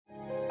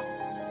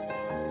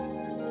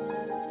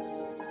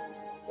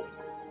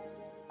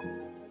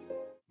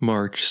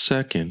March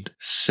 2nd,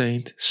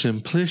 Saint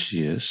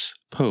Simplicius,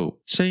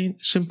 Pope. Saint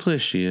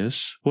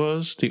Simplicius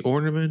was the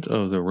ornament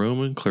of the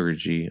Roman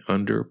clergy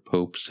under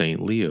Pope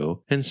Saint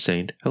Leo and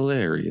Saint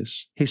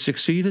Hilarius. He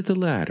succeeded the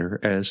latter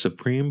as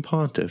Supreme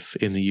Pontiff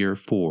in the year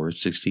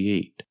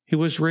 468. He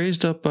was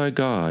raised up by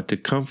God to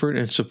comfort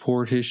and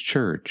support his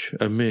church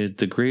amid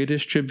the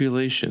greatest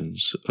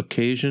tribulations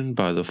occasioned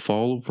by the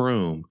fall of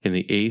Rome in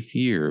the 8th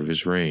year of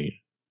his reign.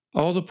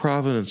 All the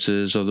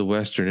provinces of the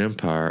Western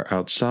Empire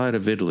outside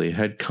of Italy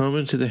had come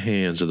into the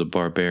hands of the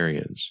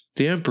barbarians.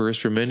 The emperors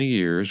for many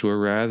years were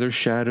rather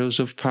shadows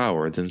of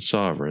power than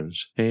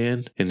sovereigns,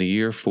 and in the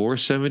year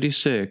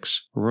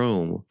 476,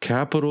 Rome,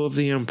 capital of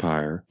the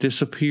empire,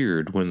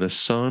 disappeared when the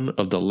son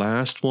of the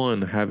last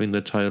one having the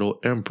title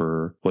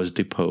emperor was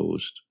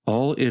deposed.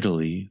 All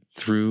Italy,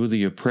 through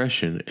the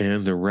oppression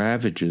and the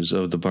ravages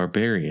of the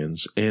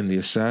barbarians and the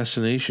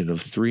assassination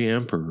of 3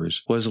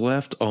 emperors, was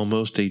left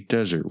almost a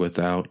desert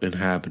without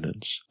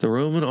inhabitants. The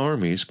Roman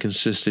armies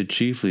consisted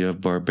chiefly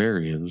of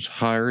barbarians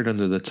hired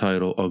under the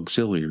title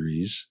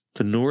auxiliaries.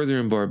 The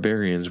northern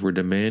barbarians were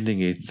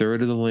demanding a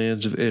third of the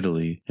lands of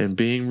Italy, and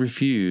being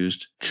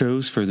refused,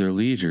 chose for their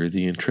leader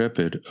the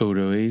intrepid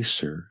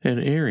Odoacer, an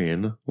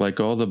Arian, like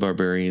all the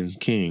barbarian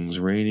kings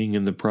reigning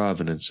in the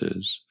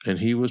provinces, and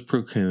he was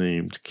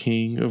proclaimed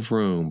King of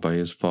Rome by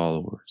his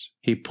followers.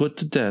 He put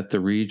to death the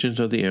regent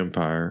of the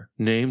empire,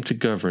 named to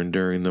govern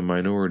during the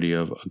minority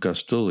of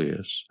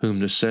Augustulus, whom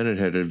the Senate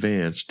had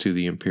advanced to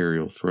the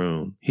imperial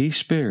throne. He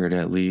spared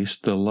at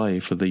least the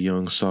life of the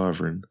young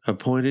sovereign,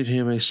 appointed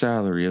him a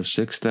salary of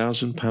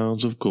 6,000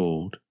 pounds of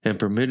gold, and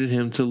permitted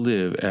him to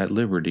live at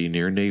liberty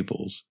near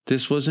Naples.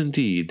 This was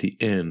indeed the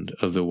end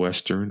of the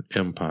Western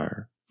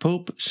Empire.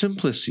 Pope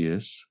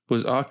Simplicius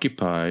was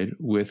occupied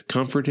with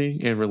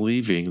comforting and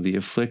relieving the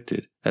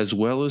afflicted, as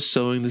well as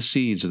sowing the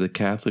seeds of the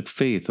Catholic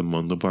faith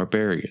among the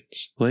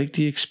barbarians. Like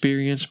the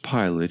experienced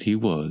pilot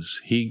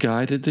he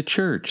guided the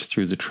Church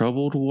through the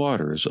troubled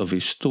waters of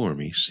a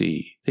stormy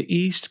sea. The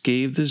East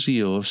gave the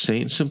zeal of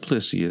Saint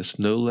Simplicius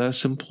no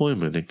less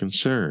employment and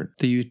concern.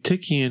 The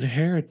Eutychian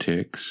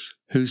heretics,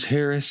 whose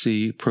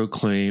heresy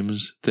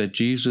proclaims that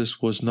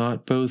Jesus was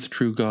not both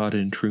true God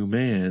and true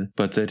man,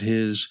 but that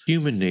his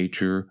human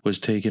nature was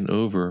taken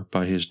over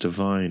by his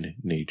divine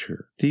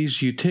nature. These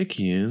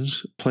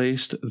Eutychians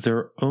placed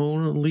their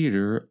own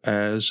leader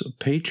as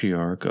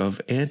Patriarch of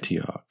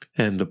Antioch,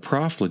 and the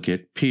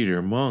profligate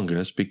Peter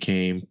Mongus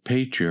became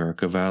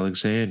Patriarch of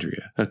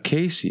Alexandria.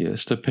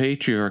 Acacius, the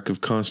Patriarch of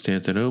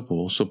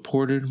Constantinople,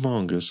 supported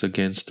Mongus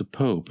against the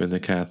Pope and the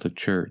Catholic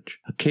Church.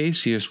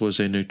 Acacius was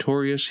a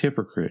notorious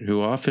hypocrite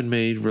who often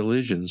made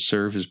religion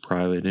serve his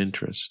private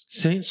interests.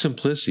 Saint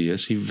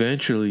Simplicius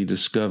eventually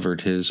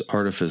discovered his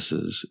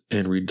artifices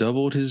and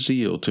redoubled his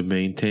zeal to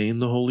maintain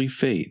the holy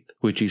faith,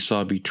 which he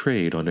saw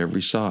betrayed on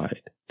every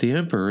side. The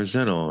Emperor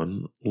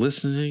Zenon,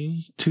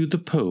 listening to the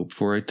Pope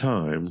for a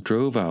time,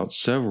 drove out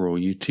several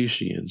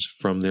Eutychians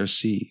from their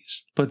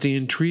sees. But the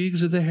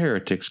intrigues of the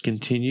heretics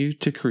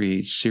continued to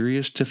create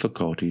serious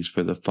difficulties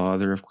for the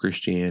father of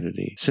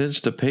Christianity, since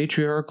the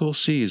patriarchal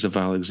sees of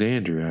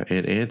Alexandria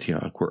and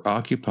Antioch were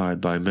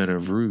occupied by men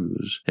of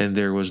ruse, and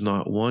there was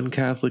not one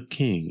Catholic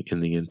king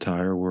in the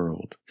entire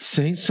world.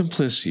 Saint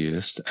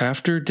Simplicius,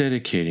 after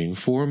dedicating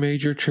 4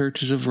 major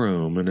churches of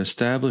Rome and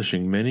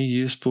establishing many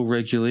useful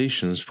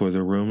regulations for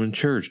the Roman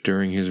Church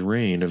during his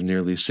reign of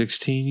nearly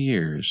 16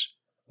 years,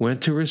 went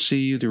to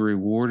receive the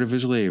reward of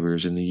his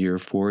labors in the year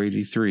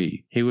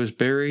 483. He was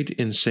buried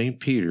in St.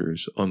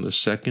 Peter's on the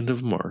 2nd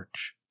of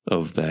March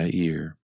of that year.